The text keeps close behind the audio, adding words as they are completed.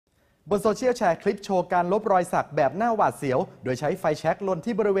บนโซเชียลแชร์คลิปโชว์การลบรอยสักแบบหน้าหวาดเสียวโดยใช้ไฟแช็กลน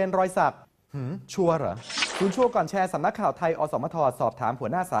ที่บริเวณรอยสักชัวร์เหรอคุณชัวร์ก่อนแชร์สำนักข่าวไทยอสมทสอบถามหัว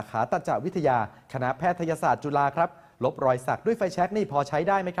หน้าสาขาตัดจวิทยาคณะแพทยศาสตร์จุฬาครับลบรอยสักด้วยไฟแช็กนี่พอใช้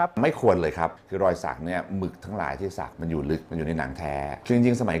ได้ไหมครับไม่ควรเลยครับคือรอยสักเนี่ยหมึกทั้งหลายที่สักมันอยู่ลึกมันอยู่ในหนังแท้จ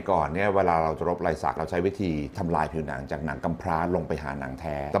ริงๆสมัยก่อนเนี่ยเวลาเราจะลบรอยสักเราใช้วิธีทำลายผิวหนังจากหนังกำพร้าลงไปหาหนังแ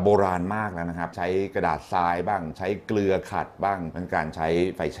ท้แต่โบราณมากแล้วนะครับใช้กระดาษทรายบ้างใช้เกลือขัดบ้างเป็นการใช้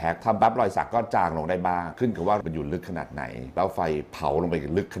ไฟแช็กทำปั๊บรอยสักก็จางลงได้บ้างขึ้นกับว่ามันอยู่ลึกขนาดไหนแล้วไฟเผาลงไป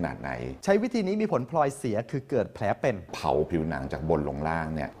ลึกขนาดไหนใช้วิธีนี้มีผลพลอยเสียคือเกิดแผลเป็นเผาผิวหนังจากบนลงล่าง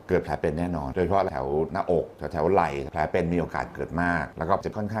เนี่ยเกิดแผลเป็นแน่นอนโดยเฉพาะแถวหน้าอกแถวไหล่แผลเป็นมีโอกาสเกิดมากแล้วก็จ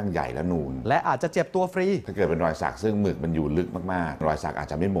ะค่อนข้างใหญ่และนูนและอาจจะเจ็บตัวฟรีถ้าเกิดเป็นรอยสักซึ่งหมึกมันอยู่ลึกมากๆรอยสักอาจ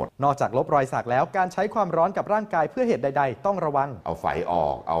จะไม่หมดนอกจากลบรอยสักแล้วการใช้ความร้อนกับร่างกายเพื่อเหตุใดๆต้องระวังเอาไฝออ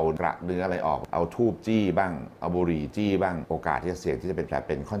กเอากระเนื้ออะไรออกเอาทูบจี้บ้างเอาบุหรี่จี้บ้างโอกาสที่จะเสี่ยงที่จะเป็นแผลเ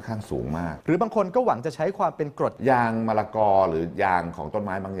ป็นค่อนข้างสูงมากหรือบางคนก็หวังจะใช้ความเป็นกรดยางมะละกอหรือยางของต้นไ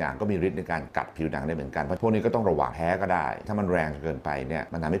ม้บางอย่างก็มีฤทธิ์ในการกัดผิวหนังได้เหมือนกันเพราะพวกนี้ก็ต้องระวังแพ้ก็ได้ถ้ามันแรงเกินไปเนี่ย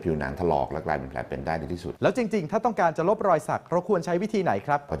มันทำให้ผิวหนังถลอกและกลายเป็นแผลเป็นได้ในที่สุดแล้วจริงๆถ้าต้องการจะลบรอยสักเราควรใช้วิธีไหนค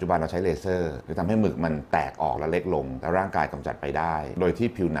รับปัจจุบันเราใช้เลเซอร์คือทำให้หมึกมันแตกออกและเล็กลงแต่ร่างกายกำจัดไปได้โดยที่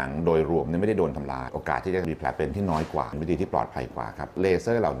ผิวหนังโดยรวมไม่ได้โดนทำลายโอกาสที่จะมีแผลเป็นที่น้อยกว่าวิธีที่ปลอดภัยกว่าครับเลเซ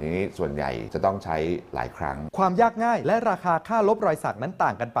อร์เหล่านี้ส่วนใหญ่จะต้องใช้หลายครั้งความยากง่ายและราคาค่าลบรอยสักนั้นต่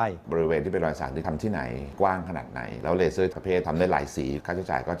างกันไปบริเวณที่เป็นรอยสักที่ทำที่ไหนกว้างขนาดไหนแล้วเลเซอร์ประเภททำได้หลายสีค่าใช้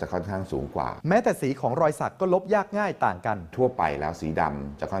จ่ายก็จะค่อนข้างสูงกว่าแม้แต่สีของรอยสักก็ลบยากง่ายต่างกันทั่วไปแล้วสีด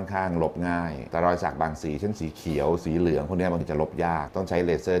ำจะค่อนข้างลบง่ายแต่รอยสักบางสีเช่นสีเขียวสีเหลืองพวกนี้บางทีจะลบยากต้องใช้เ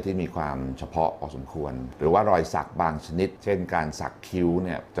ลเซอร์ที่มีความเฉพาะพอสมควรหรือว่ารอยสักบางชนิดเช่นการสักคิ้วเ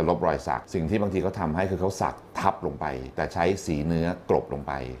นี่ยจะลบรอยสักสิ่งที่บางทีเขาทำให้คือเขาสักทับลงไปแต่ใช้สีเนื้อกลบลง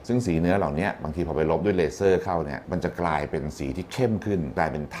ไปซึ่งสีเนื้อเหล่านี้บางทีพอไปลบด้วยเลเซอร์เข้าเนี่ยมันจะกลายเป็นสีที่เข้มขึ้นกลาย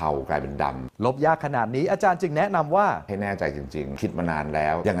เป็นเทากลายเป็นดำลบยากขนาดนี้อาจารย์จึงแนะนำว่าให้แน่ใจจริงๆคิดมานานแล้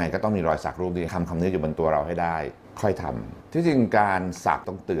วยังไงก็ต้องมีรอยสักรูปนี้คำนี้อยู่บนตัวเราให้ได้ค่อยทำที่จริงการสัก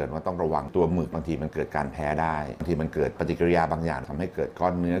ต้องเตือนว่าต้องระวังตัวหมึกบางทีมันเกิดการแพ้ได้บางทีมันเกิดปฏิกิริยาบางอย่างทำให้เกิดก้อ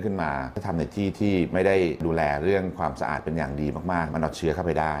นเนื้อขึ้นมาถ้าทำในที่ที่ไม่ได้ดูแลเรื่องความสะอาดเป็นอย่างดีมากๆมันเอาเชื้อเข้าไ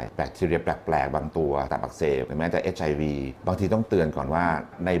ปได้แบคทีเรียแปลกๆบางตัวตับอักเสบหรือแม้แต่ HIV บางทีต้องเตือนก่อนว่า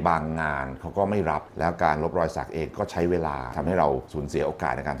ในบางงานเขาก็ไม่รับแล้วการลบรอยสักเองก็ใช้เวลาทำให้เราสูญเสียโอกา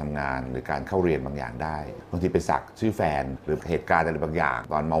สในการทำงานหรือการเข้าเรียนบางอย่างได้บางทีไปสักชื่อแฟนหรือเหตุการณ์อะไรบางอย่าง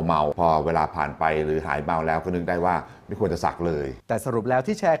ตอนเมาพอเวลาผ่านไปหรือหายเมาแล้วก็นึกได้ว่าไม่ควรจะสักเลยแต่สรุปแล้ว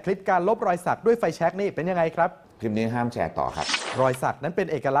ที่แชร์คลิปการลบรอยสักด้วยไฟแช็กนี่เป็นยังไงครับคลิปนี้ห้ามแชร์ต่อครับรอยสักนั้นเป็น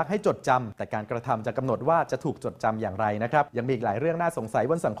เอกลักษณ์ให้จดจำแต่การกระทำจะกำหนดว่าจะถูกจดจำอย่างไรนะครับยังมีอีกหลายเรื่องน่าสงสัย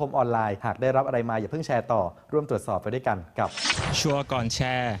บนสังคมออนไลน์หากได้รับอะไรมาอย่าเพิ่งแชร์ต่อร่วมตรวจสอบไปด้วยกันกับชัวร์ก่อนแช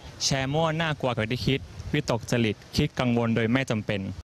ร์มั่วน่ากลัวกว่าที่คิดวิตกจริตคิดกังวลโดยไม่จำเป็น